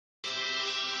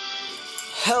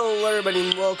Hello everybody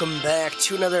and welcome back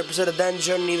to another episode of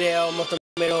Dungeon Niveo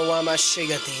Motomero wa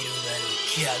Mashigateru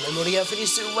Kia Memoria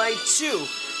Freese Light 2,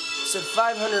 episode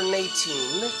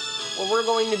 518, where we're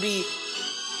going to be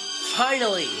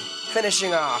finally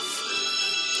finishing off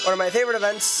one of my favorite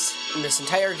events in this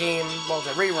entire game, well,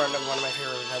 the rerun of one of my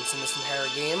favorite events in this entire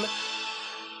game,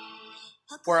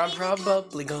 where I'm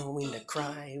probably going to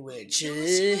cry, which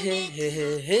is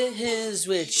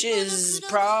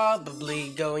probably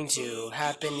going to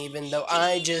happen, even though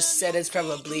I just said it's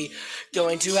probably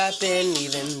going to happen,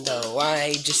 even though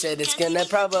I just said it's gonna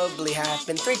probably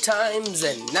happen 3 times,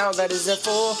 and now that is a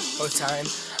fourth time.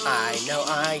 I know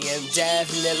I am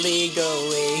definitely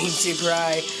going to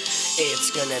cry.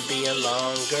 It's gonna be a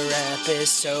longer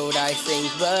episode, I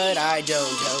think, but I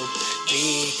don't hope,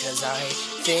 because I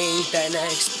think the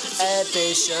next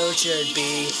episode should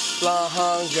be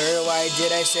longer. Why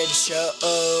did I say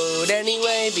showed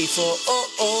anyway? Before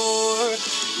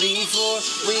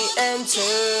we enter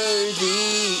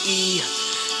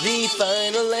the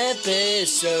final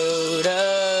episode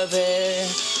of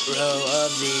RERUN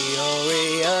of the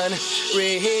ORION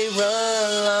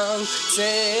RERUN long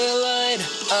tail light.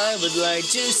 I would like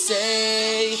to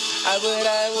say, I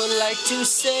would like to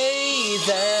say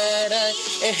that I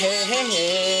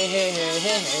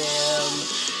am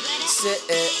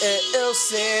still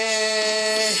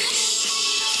sick.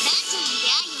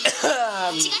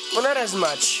 Well, not as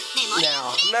much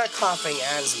now. I'm not coughing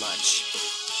as much.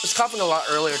 I was coughing a lot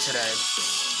earlier today,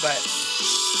 but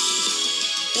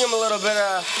I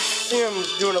think I'm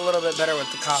doing a little bit better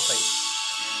with the coughing.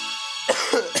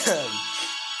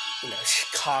 You know, she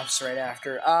coughs right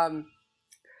after. I'm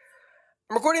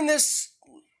recording this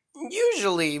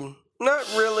usually, not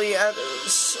really at,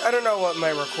 I don't know what my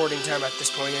recording time at this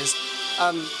point is,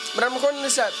 but I'm recording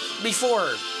this at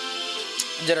before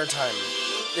dinner time,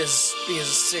 because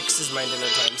 6 is my dinner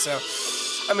time, so,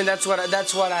 I mean, that's what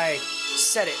I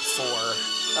set it for.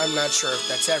 I'm not sure if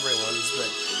that's everyone's, but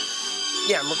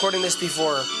yeah, I'm recording this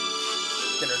before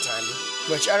dinner time,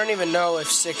 which I don't even know if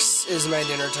 6 is my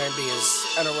dinner time, because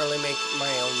I don't really make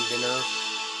my own dinner.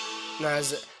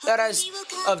 Not as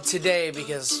of today,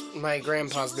 because my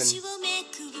grandpa who's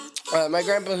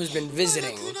been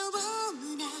visiting,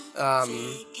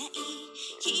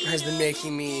 has been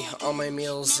making me all my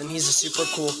meals, and he's a super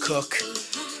cool cook,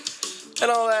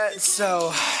 and all that,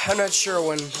 so I'm not sure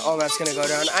when all that's gonna go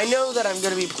down. I know that I'm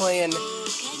gonna be playing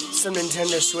some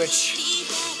Nintendo Switch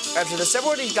after this. I've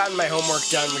already gotten my homework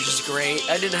done, which is great.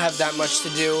 I didn't have that much to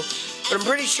do, but I'm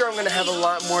pretty sure I'm gonna have a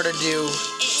lot more to do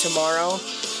tomorrow.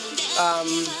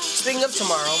 Speaking of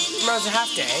tomorrow's a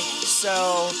half day,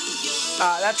 so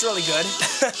that's really good.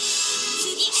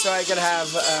 So I could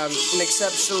have an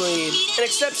exceptionally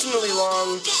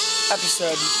long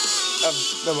episode of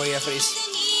Memoria Freese,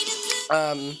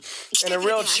 and a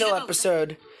real chill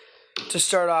episode to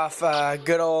start off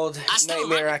good old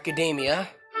Nightmare Academia.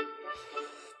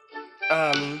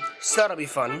 So that'll be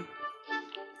fun.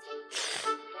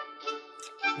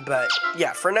 But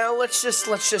yeah, for now, let's just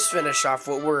finish off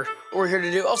what we're here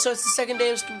to do. Also, it's the second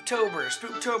day of Spooktober.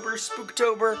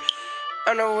 I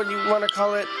don't know what you want to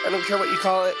call it. I don't care what you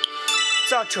call it.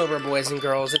 It's October, boys and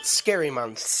girls. It's scary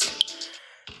months.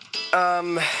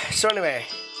 So anyway,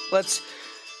 let's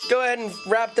go ahead and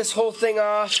wrap this whole thing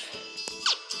off.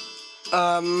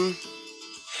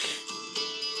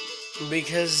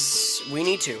 Because we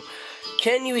need to.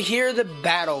 Can you hear the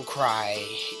battle cry?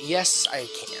 Yes, I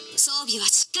can.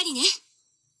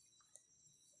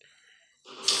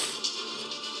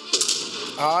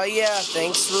 Oh yeah,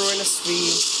 thanks Ruinous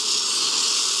Freese.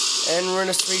 And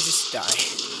Ruinous Freese just die.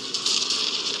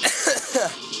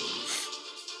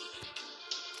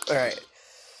 Alright.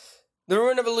 The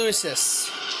ruin of Elysis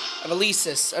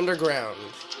underground.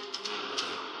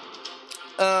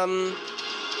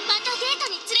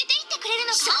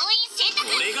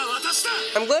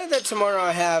 I'm glad that tomorrow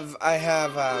I have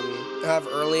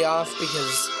early off,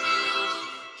 because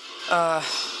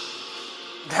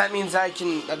that means I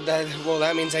can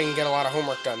get a lot of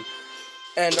homework done,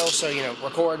 and also, you know,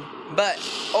 record. But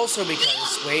also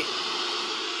because, wait,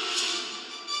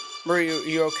 were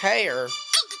you okay, or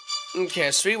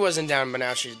okay? Sri wasn't down, but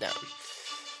now she's down.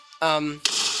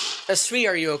 Sri,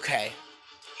 are you okay?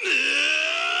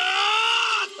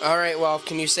 All right, well,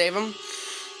 can you save him?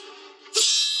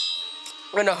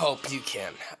 I'm gonna hope you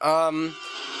can.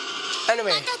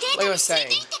 Anyway, like I was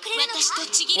saying,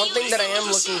 one thing that I am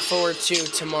looking forward to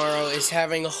tomorrow is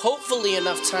having hopefully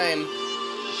enough time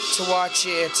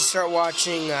to start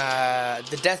watching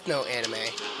the Death Note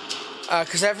anime.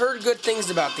 Because I've heard good things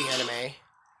about the anime.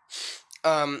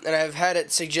 And I've had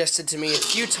it suggested to me a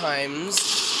few times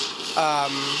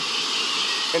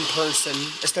in person,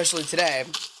 especially today.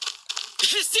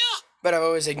 But I've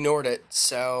always ignored it,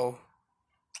 so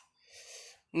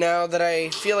now that I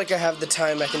feel like I have the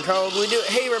time, I can probably do it.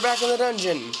 Hey, we're back in the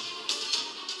dungeon!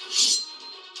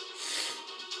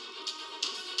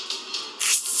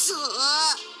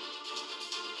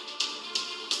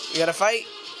 You gotta fight?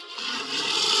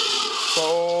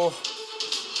 Oh.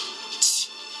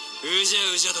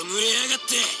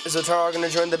 Is Otaro gonna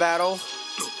join the battle?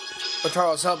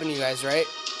 Otaro's helping you guys, right?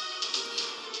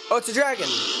 Oh, it's a dragon!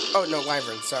 Oh, no,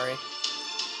 wyvern, sorry.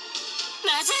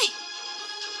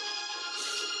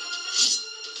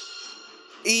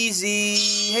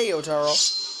 Easy! Hey, Otaro.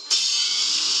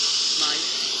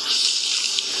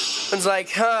 It's like,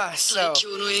 so...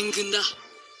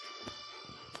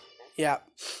 Yeah.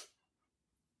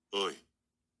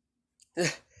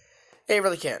 They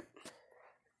really can't.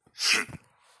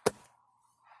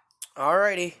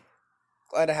 Alrighty.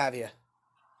 Glad to have you.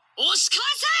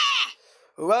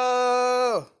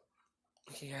 Whoa!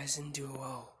 Okay, guys, didn't do a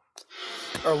whoa.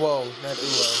 Or whoa, not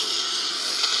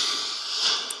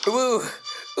ooh.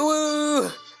 Woo!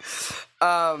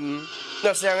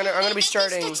 No, so I'm gonna be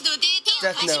starting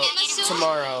Death Note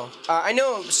tomorrow. I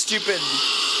know a stupid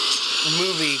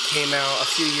movie came out a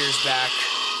few years back,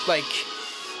 like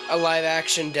a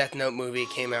live-action Death Note movie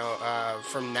came out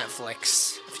from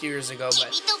Netflix a few years ago,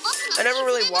 but I never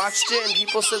really watched it, and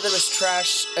people said that it was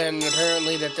trash, and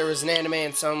apparently that there was an anime,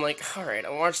 and so I'm like, alright,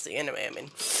 I'll watch the anime. I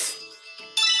mean,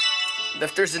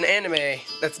 if there's an anime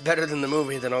that's better than the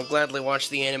movie, then I'll gladly watch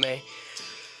the anime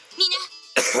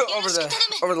over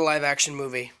the live-action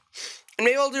movie. And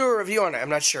maybe I'll do a review on it, I'm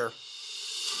not sure.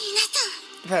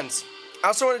 Depends. I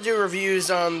also want to do reviews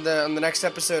on the next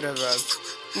episode of,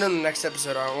 on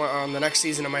the next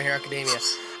season of My Hero Academia.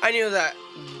 I knew that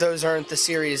those aren't the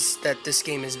series that this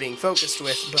game is being focused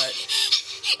with, but,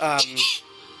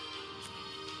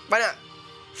 why not?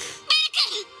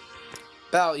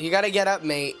 Belle, you gotta get up,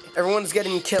 mate. Everyone's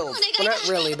getting killed. Well, not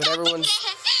really, but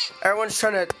everyone's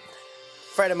trying to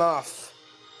fight him off.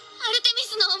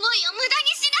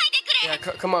 Yeah,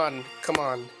 come on,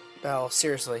 Belle,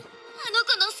 seriously.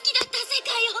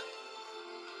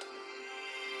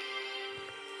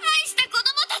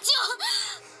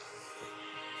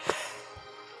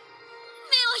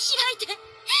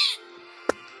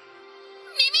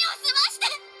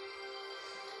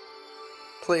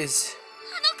 Please.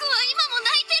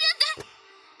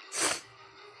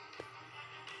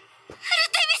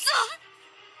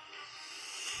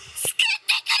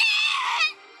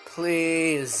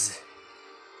 Please.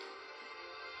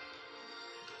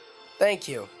 Thank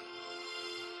you.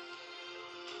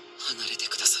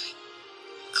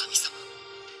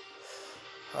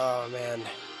 Oh, man.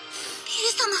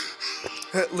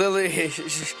 Lily,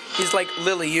 he's like,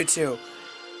 Lily, you too.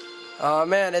 Oh,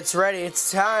 man, it's ready.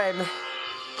 It's time.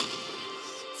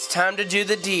 It's time to do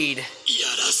the deed.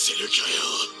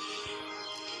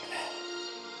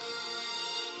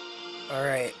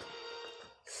 Alright.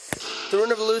 The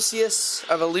Rune of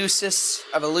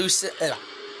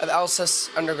Elsa's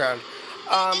Underground.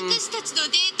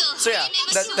 So yeah,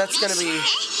 that's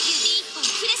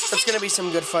gonna be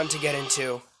some good fun to get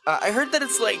into. I heard that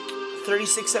it's like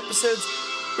 36 episodes,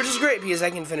 which is great because I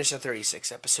can finish a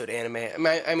 36 episode anime.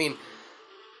 I mean,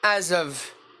 as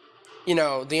of, you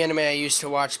know, the anime I used to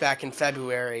watch back in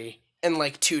February in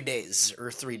like 2 days or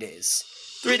 3 days.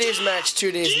 3 days max,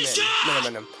 2 days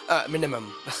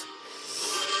minimum.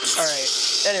 Alright,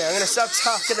 anyway, I'm gonna stop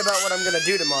talking about what I'm gonna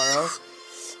do tomorrow,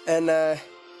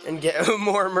 and get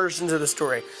more immersed into the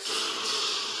story.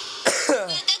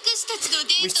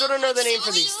 We still don't know the name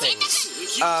for these things,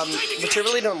 which I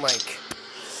really don't like.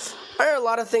 There are a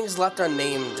lot of things left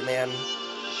unnamed, man.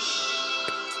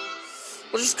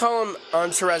 We'll just call them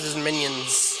Entourage's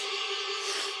minions.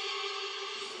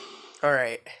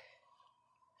 Alright.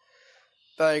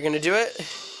 You're gonna do it?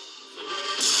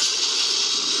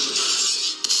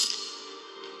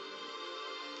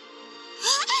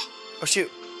 Oh,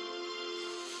 shoot.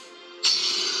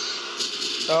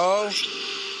 Oh.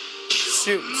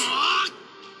 Shoot.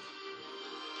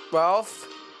 12.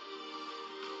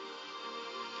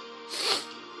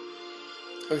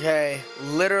 Okay.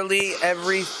 Literally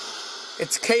every...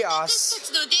 It's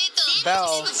chaos.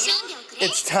 Belle.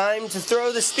 It's time to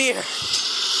throw the spear.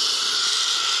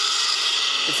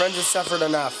 Your friends have suffered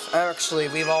enough. Actually,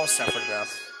 we've all suffered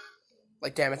enough.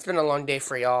 Like, damn, it's been a long day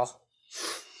for y'all.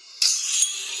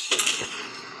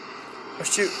 Oh,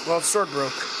 shoot. Well, the sword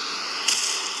broke.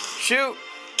 Shoot!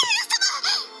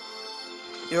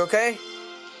 You okay?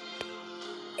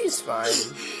 He's fine.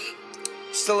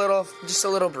 Just a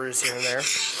little bruise here and there.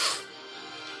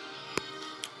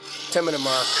 10-minute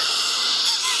mark.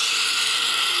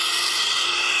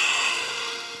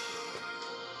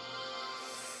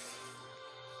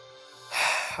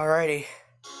 Alrighty.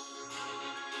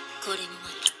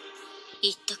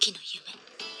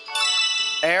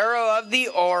 Arrow of the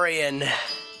Orion.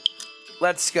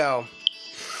 Let's go.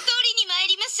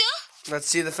 Let's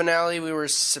see the finale we were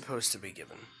supposed to be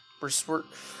given.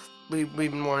 We've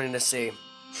been wanting to see.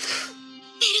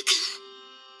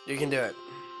 You can do it.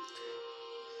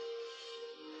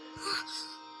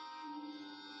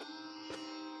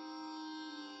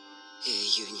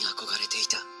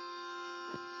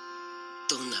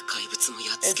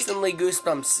 Instantly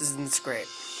goosebumps. Isn't this great?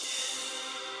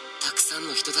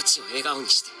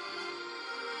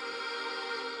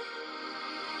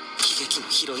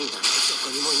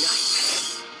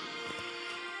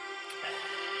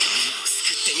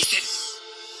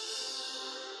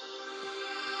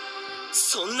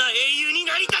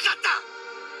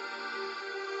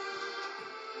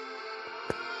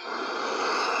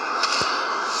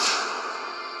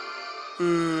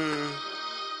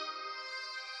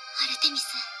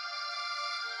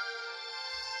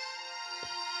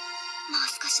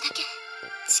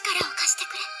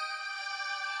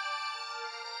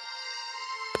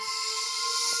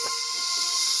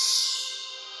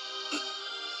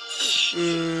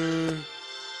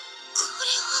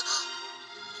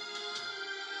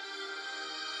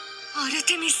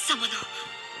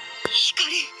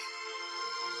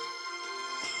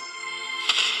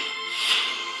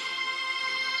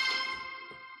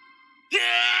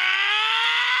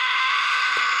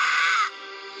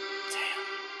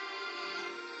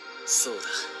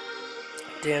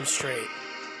 Damn straight.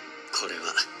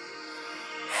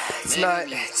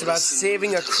 It's about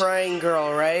saving a crying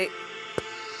girl, right?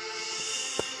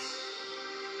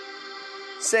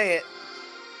 Say it.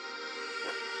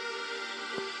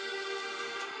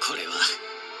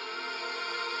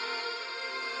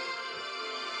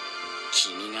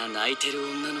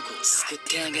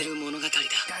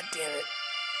 God damn it.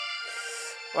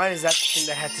 Why is that the thing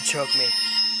that had to choke me?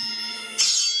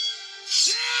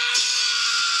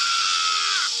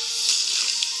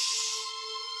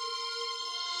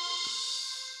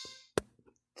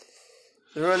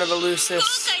 The ruin of elusive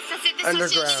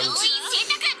underground.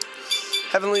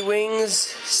 Heavenly wings,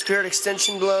 spirit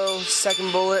extension blow,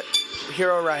 second bullet,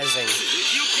 hero rising.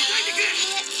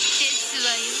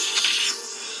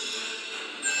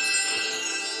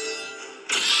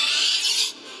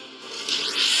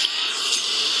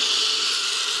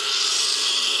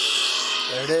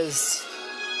 There it is.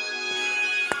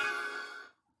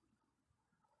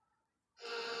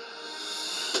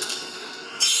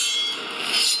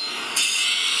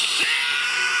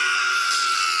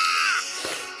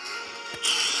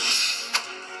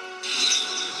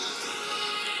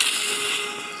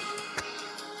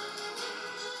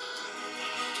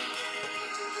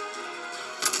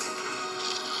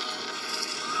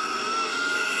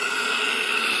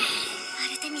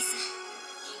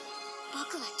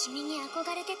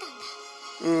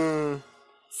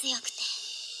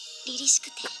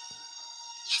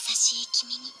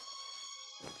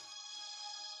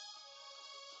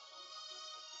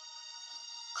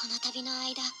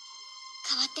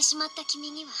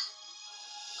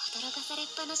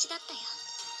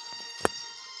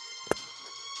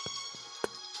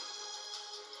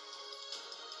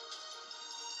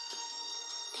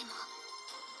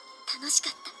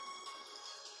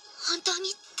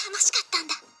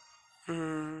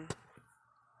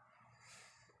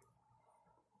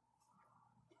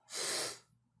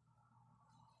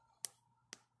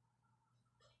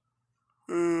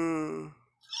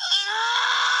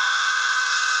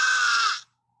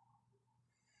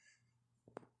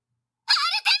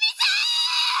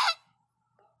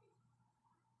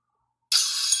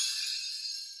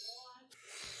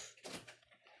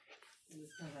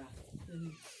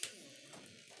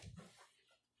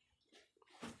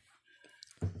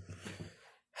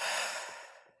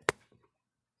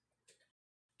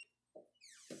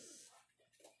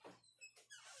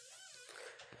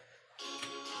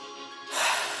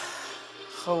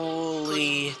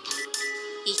 Holy.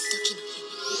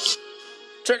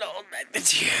 Try to hold back the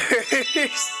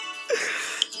tears.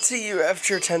 To you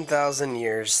after 10,000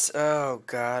 years. Oh,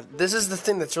 God. This is the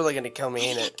thing that's really going to kill me,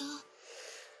 ain't it?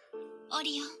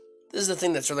 This is the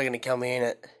thing that's really going to kill me, ain't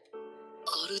it?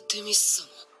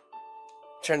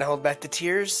 Trying to hold back the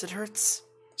tears? It hurts.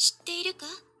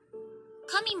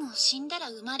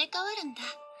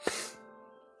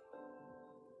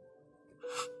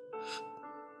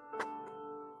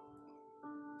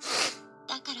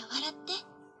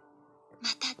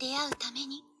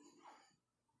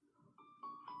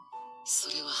 そ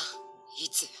れはい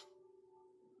つ？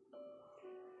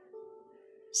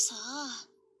さあ、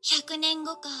100年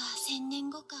後か1000年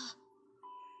後か。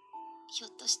ひょっ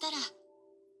としたら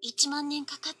1万年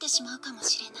かかってしまうかも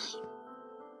しれない。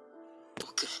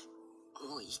僕、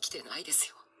もう生きてないです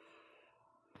よ。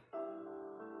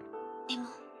でも、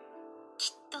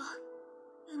きっと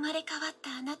生まれ変わっ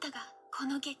たあなたがこ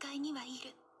の下界にはい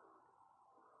る。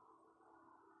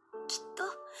きっと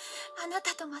あな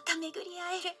たとまた巡り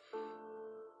会える。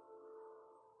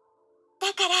だ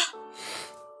から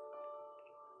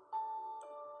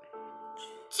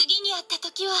次に会った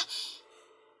時は1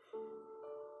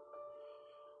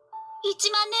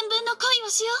万年分の恋を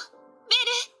しよう、ベ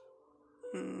ル。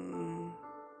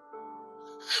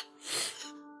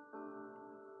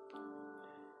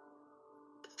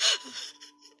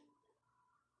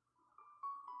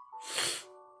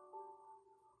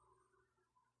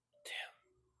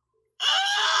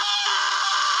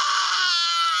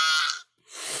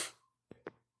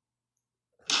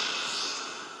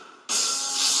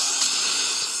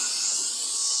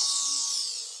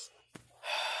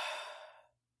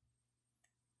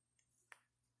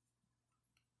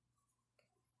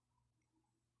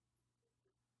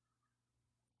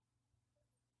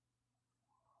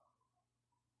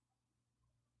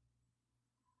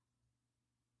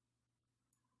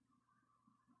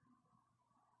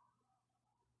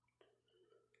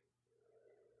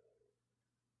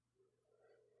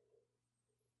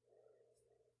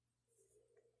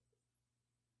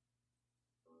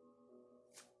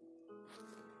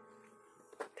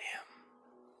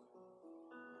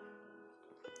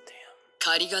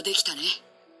借りができたね。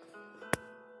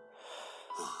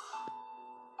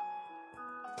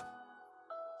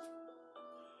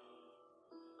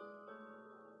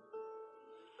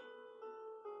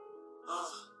ああ、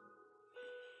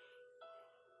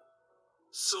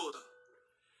そうだ。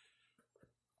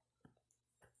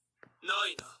な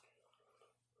い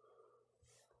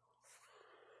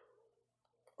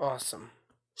な。Awesome.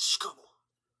 しかも。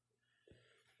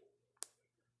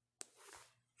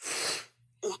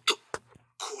おっと、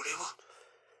これは。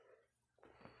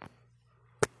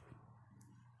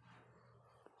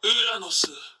ウラノス。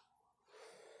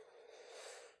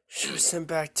She was sent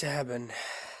back to heaven.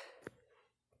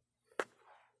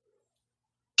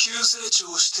 急成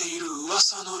長している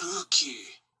噂のルーキー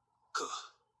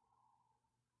か。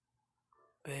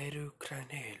ベルクラ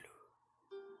ネール。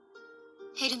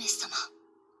ヘルメス様。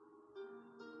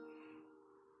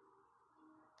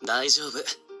大丈夫。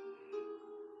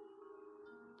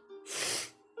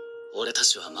俺た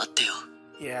ちは待ってよ。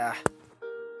Yeah.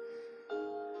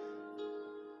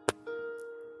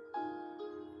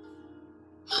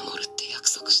 守るって約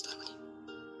束したのに。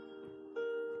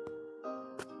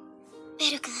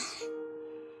ベル君、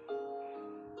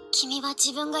君は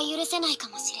自分が許せないか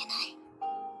もしれない。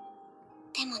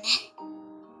でもね、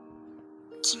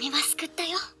君は救った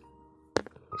よ、アル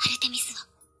テミス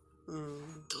を。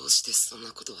どうしてそん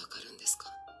なことわかるんですか？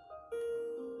だ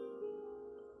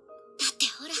って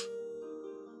ほら、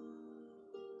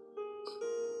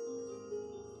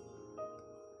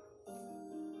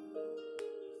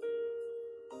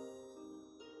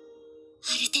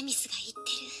アルテミスが言って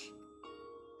る。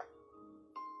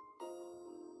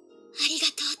ありが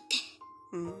とうって。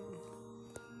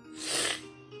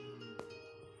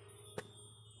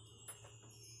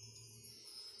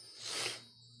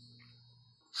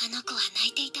あの子は泣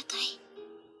いていたかい？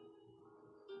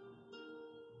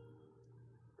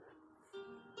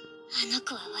あの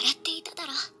子は笑っていただ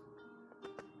ろ？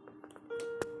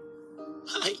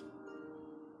はい。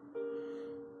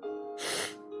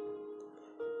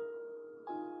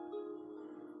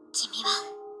君は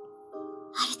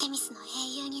アルテミスの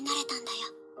英雄になれたんだよ。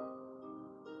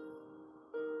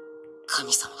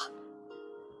神様。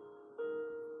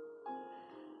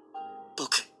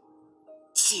僕、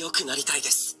強くなりたいで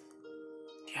す。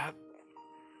Yep.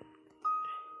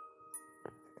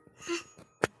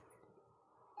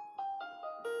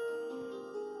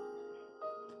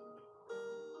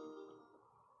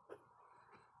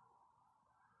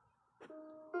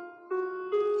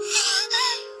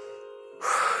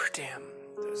 Damn,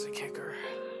 there's a kicker.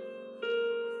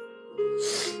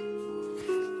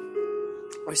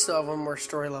 We still have one more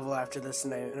story level after this,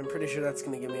 and I'm pretty sure that's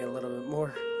going to give me a little bit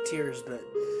more tears, but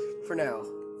for now,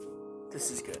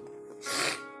 this is good.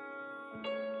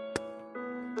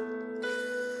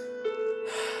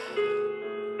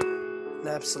 An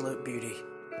absolute beauty.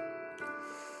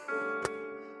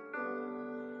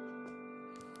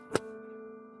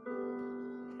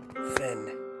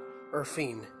 Finn. Or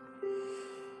Fiend.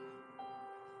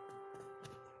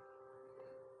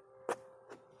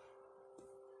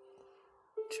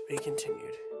 To be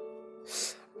continued.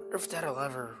 Or if that'll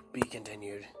ever be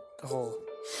continued. The whole...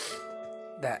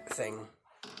 that thing.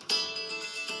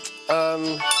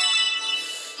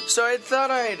 So I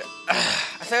thought I'd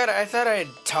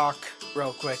talk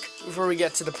real quick before we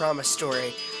get to the promised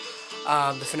story.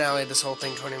 The finale of this whole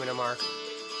thing, 20-minute mark.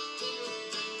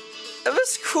 It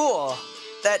was cool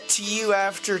that to you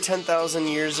after 10,000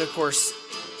 years, of course,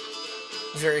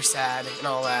 very sad and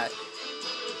all that.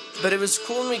 But it was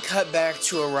cool when we cut back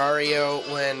to Orario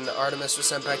when Artemis was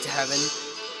sent back to heaven.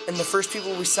 And the first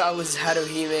people we saw was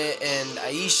Haruhime and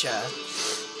Aisha.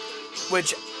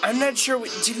 Which, I'm not sure,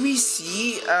 did we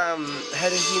see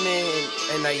Haruhime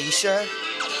and Aisha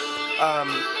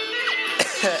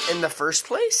in the first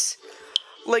place?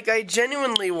 Like, I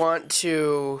genuinely want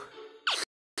to...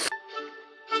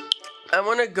 I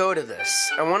want to go to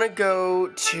this. I want to go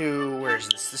to... where is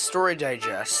this? The Story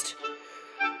Digest.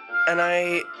 And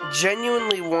I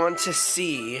genuinely want to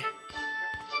see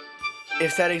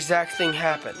if that exact thing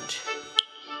happened. Is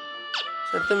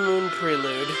that the Moon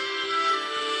Prelude?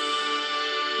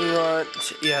 We want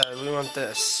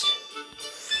this.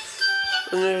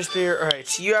 Alright,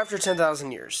 see you after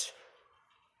 10,000 years.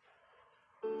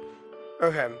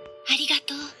 Okay.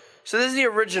 So this is the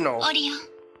original. ORION.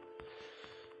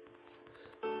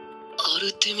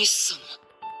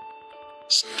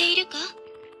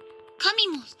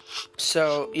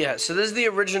 So, yeah, so this is the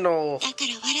original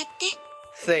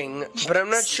thing, but I'm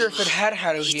not sure if it had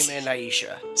Haruhime and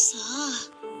Aisha.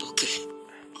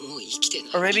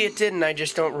 Or maybe it didn't, I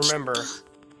just don't remember.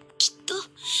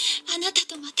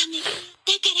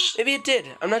 Maybe it did,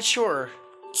 I'm not sure.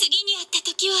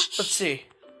 Let's see.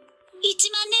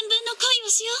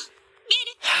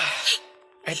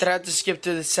 I thought I had to skip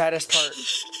to the saddest part.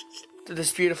 To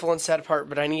this beautiful and sad part,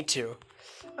 but I need to.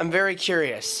 I'm very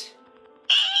curious.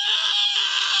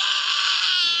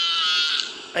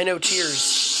 I know,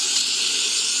 tears.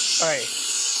 Alright.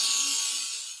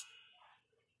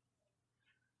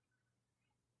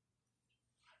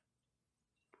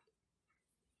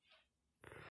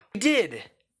 We did.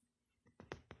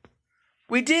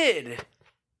 We did.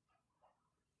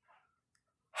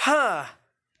 Huh.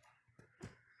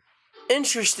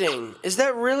 Interesting. Is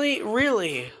that really?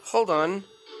 Hold on.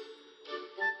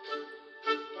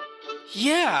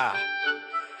 Yeah.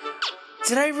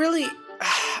 Did I really...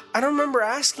 I don't remember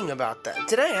asking about that.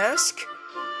 Did I ask?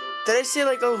 Did I say,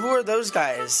 like, oh, who are those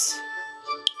guys?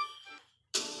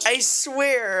 I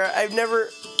swear, I've never...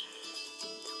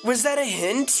 Was that a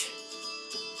hint?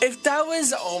 If that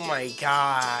was... Oh my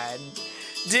god.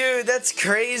 Dude, that's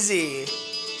crazy.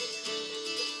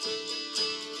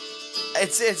 I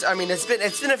mean, it's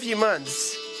been a few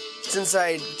months since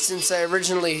I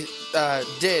originally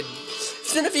did.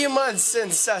 It's been a few months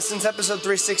since episode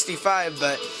 365,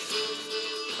 but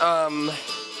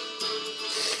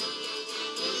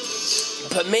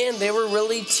man, they were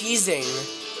really teasing.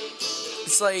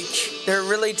 It's like they're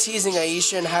really teasing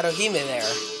Aisha and Haruhime there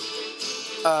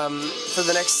for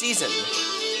the next season.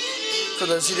 For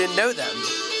those who didn't know them,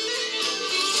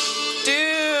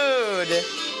 dude.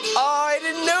 Oh, I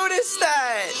didn't notice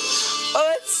that! Oh,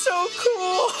 that's so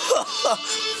cool!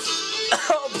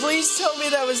 Oh, please tell me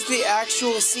that was the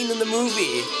actual scene in the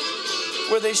movie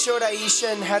where they showed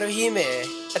Aisha and Haruhime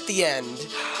at the end.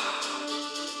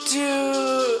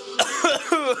 Dude,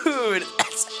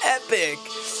 that's epic!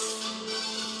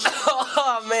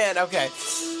 Oh, man, okay.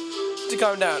 To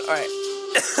calm down, alright.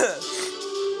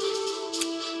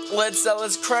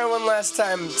 Let's cry one last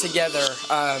time together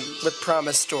with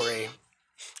Promise Story.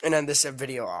 And end this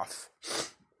video off.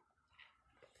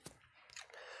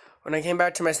 When I came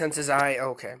back to my senses,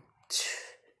 okay.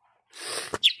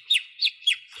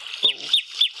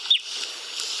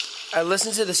 I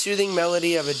listened to the soothing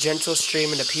melody of a gentle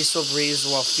stream and a peaceful breeze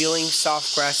while feeling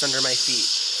soft grass under my feet.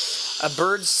 A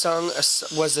bird's song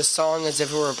was a song as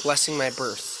if it were blessing my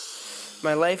birth.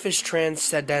 My life is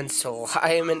transcendental.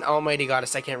 I am an almighty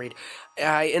goddess. I can't read.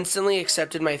 I instantly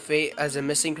accepted my fate as a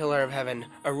missing pillar of heaven,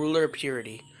 a ruler of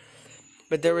purity.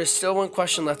 But there was still one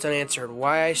question left unanswered.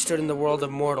 Why I stood in the world of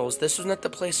mortals. This was not the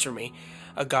place for me.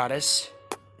 A goddess.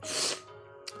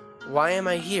 Why am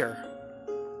I here?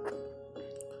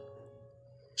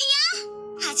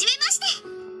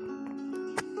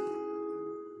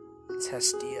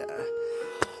 Testia.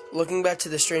 Looking back to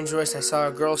the strange voice, I saw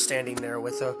a girl standing there.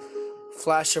 With a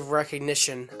flash of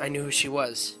recognition, I knew who she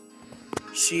was.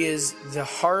 She is the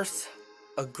hearth,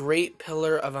 a great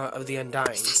pillar of the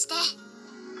Undying.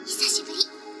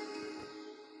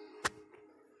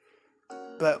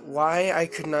 But why I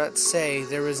could not say,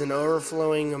 there was an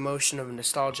overflowing emotion of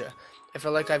nostalgia. I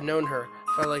felt like I've known her.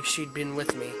 I felt like she'd been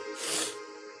with me.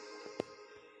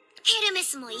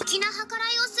 スも粋な計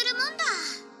らいをするもんだ。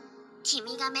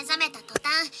君が目覚めた途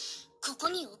端、ここ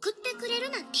に送ってくれる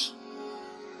なんて。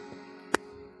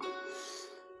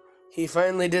He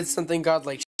finally did something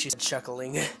godlike, she said,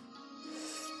 chuckling.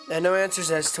 I had no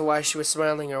answers as to why she was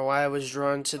smiling or why I was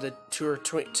drawn to the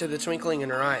twinkling in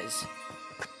her eyes.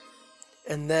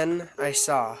 And then I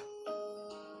saw.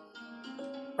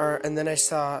 Are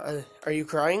you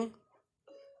crying?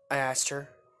 I asked her.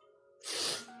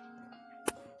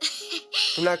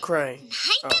 I'm not crying. 泣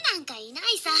いてなんかいない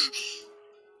さ。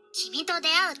君と出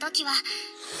会うときは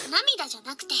涙じゃ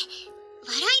なくて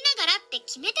笑いながらって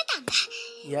決めてたんだ。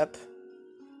Yep.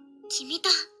 君と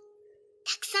た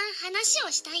くさん話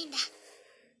をしたいんだ。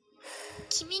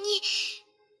君に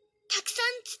たくさん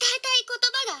伝えたい言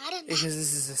葉があるんだ。Because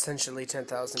this is essentially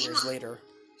 10,000 years later.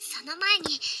 その前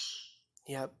に、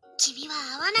Yep. 君は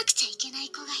会わなくちゃいけない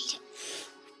子がいる。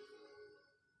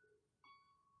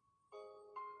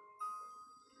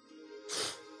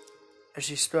As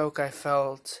she spoke, I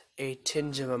felt a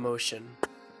tinge of emotion.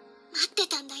 待って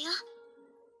たんだよ。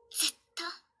ずっと、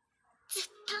ずっ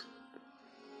と。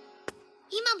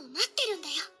今も待ってるんだ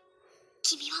よ。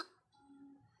君を。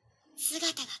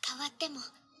姿が変わっても、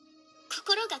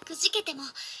心がくじけても、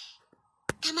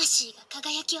魂が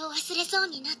輝きを忘れそう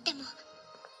になっても、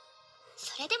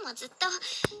それでもずっと、バ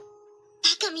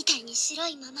カみたいに白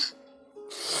いまま、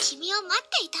君を待っ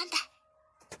ていたんだ。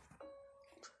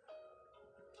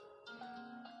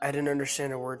I didn't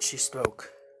understand a word she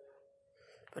spoke.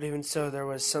 But even so, there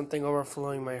was something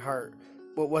overflowing my heart.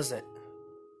 What was it?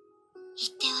 言っ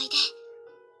ておいで。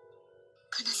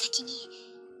この先に、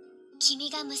君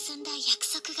が結んだ約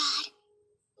束があ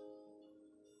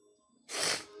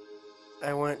る。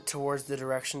I went towards the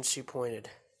direction she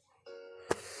pointed.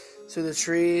 Through the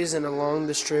trees and along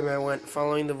the stream I went,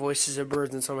 following the voices of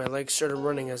birds until my legs started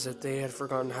running as if they had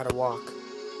forgotten how to walk.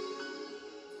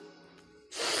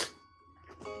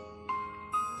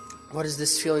 What is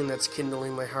this feeling that's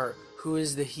kindling my heart? Who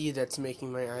is the he that's making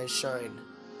my eyes shine?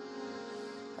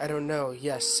 I don't know.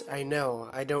 Yes, I know.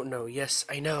 I don't know. Yes,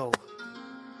 I know.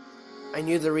 I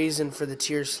knew the reason for the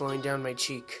tears flowing down my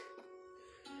cheek.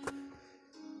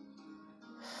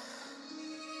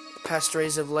 Past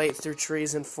rays of light through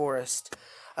trees and forest,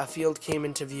 a field came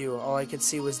into view. All I could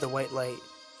see was the white light.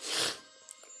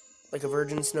 Like a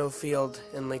virgin snow field,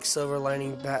 and like silver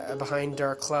lining behind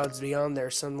dark clouds beyond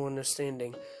there, someone was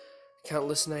standing.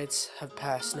 Countless nights have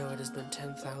passed. No, it has been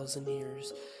 10,000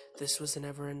 years. This was a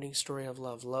never-ending story of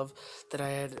love. Love that I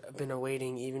had been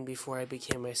awaiting even before I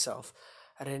became myself.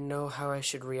 I didn't know how I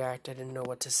should react. I didn't know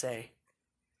what to say.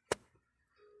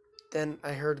 Then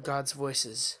I heard God's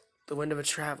voices. The wind of a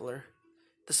traveler.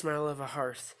 The smile of a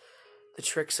hearth. The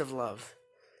tricks of love.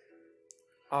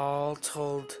 All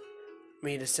told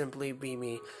me to simply be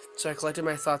me. So I collected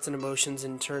my thoughts and emotions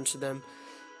and turned to them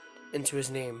into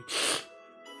his name.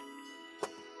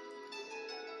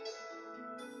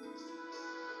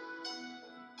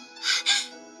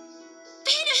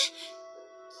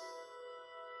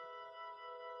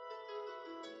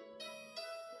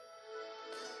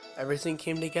 Everything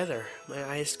came together. My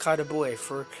eyes caught a boy,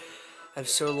 for I've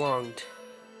so longed.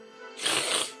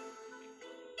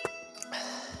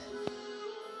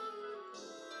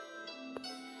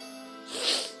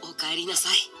 お帰りなさ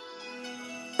い、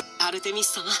アルテミ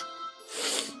ス様。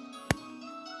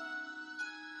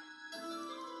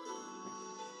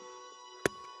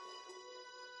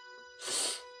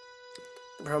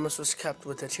The promise was kept.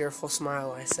 With a tearful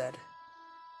smile, I said,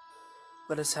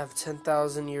 "Let us have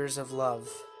 10,000 years of love."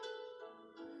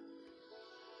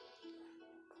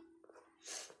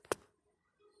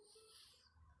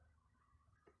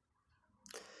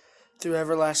 Through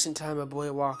everlasting time, a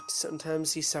boy walked.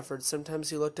 Sometimes he suffered, sometimes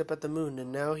he looked up at the moon,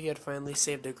 and now he had finally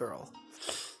saved a girl.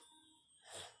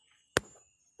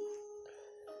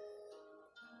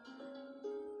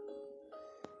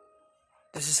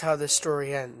 This is how this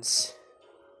story ends.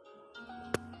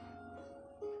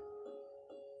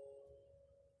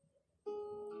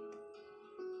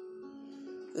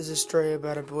 This is a story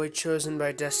about a boy chosen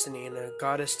by destiny and a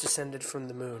goddess descended from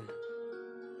the moon.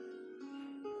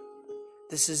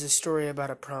 This is a story about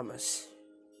a promise.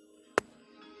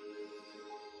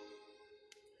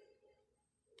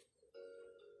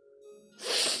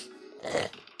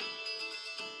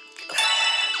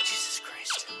 Jesus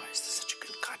Christ, why is this such a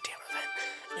good goddamn event?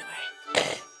 Anyway.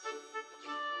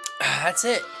 That's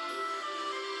it.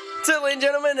 That's it, ladies and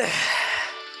gentlemen.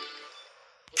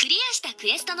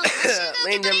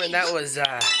 Ladies and gentlemen, that was,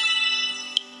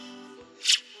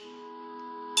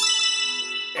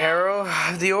 Arrow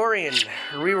of the Orion,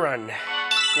 rerun,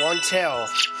 One Tail.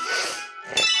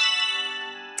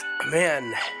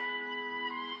 Man,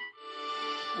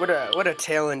 What a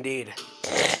tale indeed.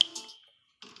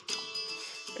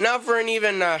 Now for an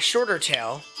even shorter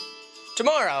tale.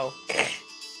 Tomorrow,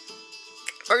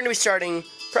 we're going to be starting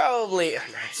probably... I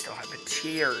still have the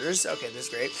tears. Okay, this is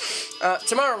great.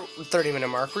 Tomorrow, 30-minute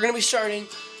mark, we're going to be starting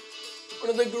one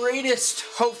of the greatest,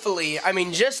 hopefully, I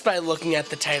mean, just by looking at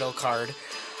the title card,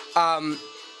 one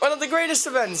of the greatest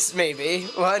events, maybe.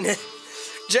 One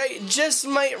just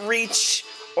might reach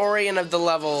ORION of the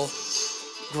level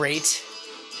great.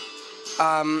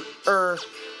 Or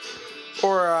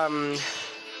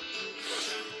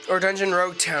Dungeon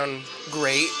Rogue Town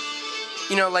great.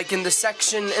 You know, like in the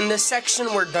section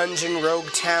where Dungeon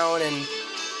Rogue Town and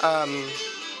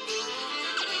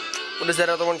what is that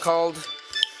other one called?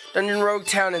 Dungeon Rogue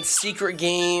Town and Secret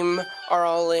Game are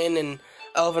all in, and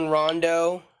Elven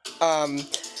Rondo.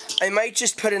 I might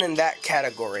just put it in that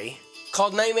category,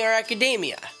 called Nightmare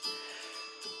Academia.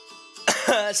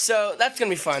 So that's gonna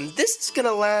be fun. This is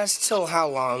gonna last till how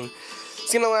long?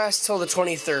 It's gonna last till the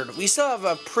 23rd. We still have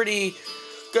a pretty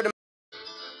good amount.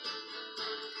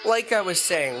 Like I was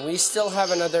saying, we still have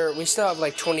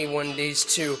like 21 days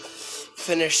to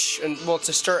finish, and well,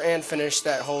 to start and finish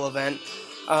that whole event.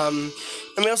 And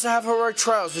we also have Heroic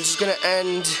Trials, which is gonna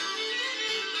end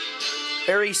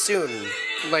very soon,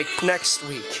 like next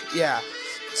week. Yeah.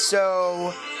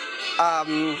 So,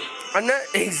 I'm not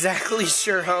exactly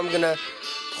sure how I'm gonna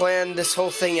plan this whole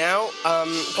thing out.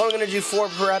 Probably gonna do 4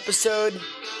 per episode.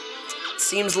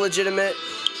 Seems legitimate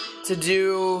to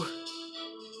do.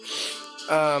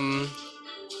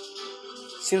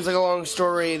 Seems like a long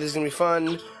story. This is gonna be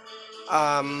fun.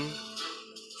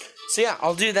 So yeah,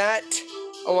 I'll do that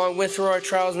along with Heroic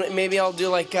Trials. Maybe I'll do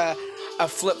like a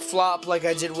flip-flop like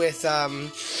I did with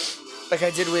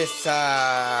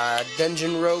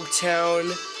Dungeon Rogue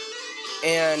Town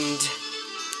and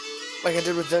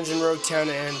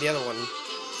the other one.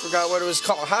 Forgot what it was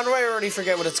called. How do I already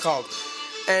forget what it's called?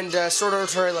 And Sword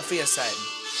Art Online Lafia side.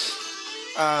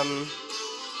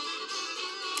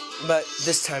 But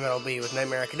this time it'll be with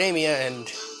Nightmare Academia and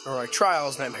Heroic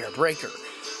Trials, Nightmare Breaker.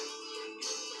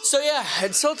 So yeah,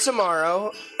 until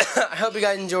tomorrow, I hope you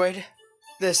guys enjoyed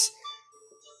this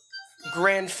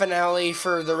grand finale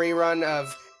for the rerun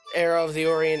of Arrow of the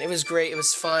Orient. It was great, it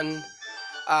was fun,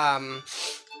 it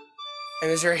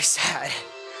was very sad.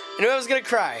 I knew I was gonna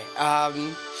cry,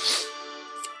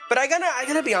 but I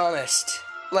gotta be honest,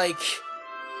 like,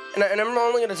 and I'm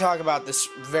only gonna talk about this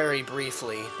very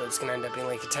briefly, but it's gonna end up being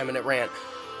like a 10-minute rant.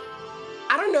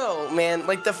 I don't know, man,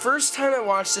 like, the first time I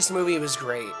watched this movie, it was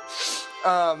great.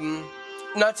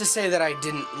 Not to say that I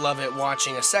didn't love it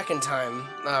watching a second time,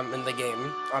 in the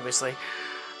game, obviously.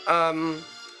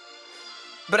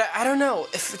 But I don't know,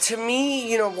 to me,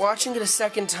 you know, watching it a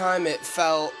second time, it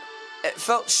felt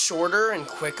shorter and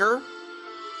quicker,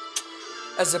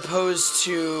 as opposed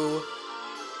to,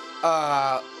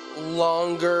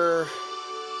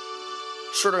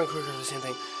 shorter and quicker is the same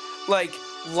thing, like,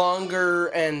 longer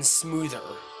and smoother.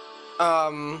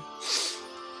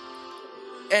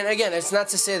 And again, it's not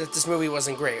to say that this movie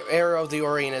wasn't great. Arrow of the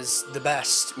Orient is the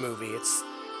best movie. It's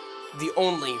the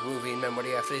only movie in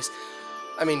Memoria, Freese.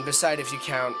 I mean, beside if you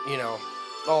count, you know,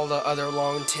 all the other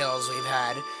long tales we've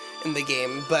had in the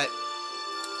game, but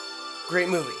great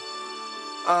movie.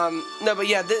 No, but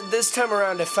yeah, this time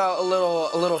around it felt a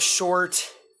little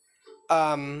short.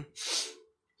 I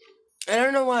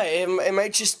don't know why. It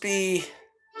might just be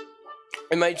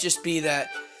that,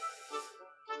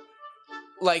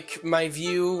 like, my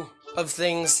view of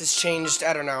things has changed.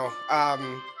 I don't know.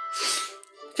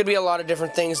 Could be a lot of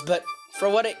different things, but for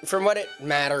what it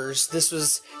matters, it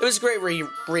was great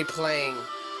replaying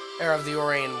Arrow of the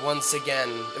Orient once again.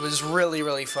 It was really,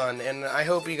 really fun, and I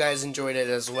hope you guys enjoyed it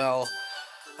as well.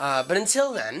 But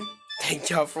until then, thank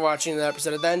y'all for watching the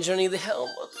episode of Dungeon the Helm.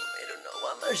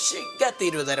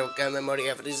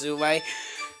 Memoria Freese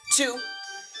 2.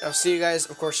 I'll see you guys,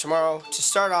 of course, tomorrow to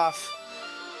start off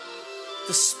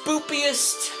the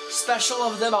spookiest special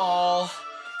of them all,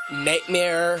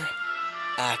 Nightmare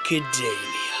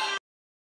Academia.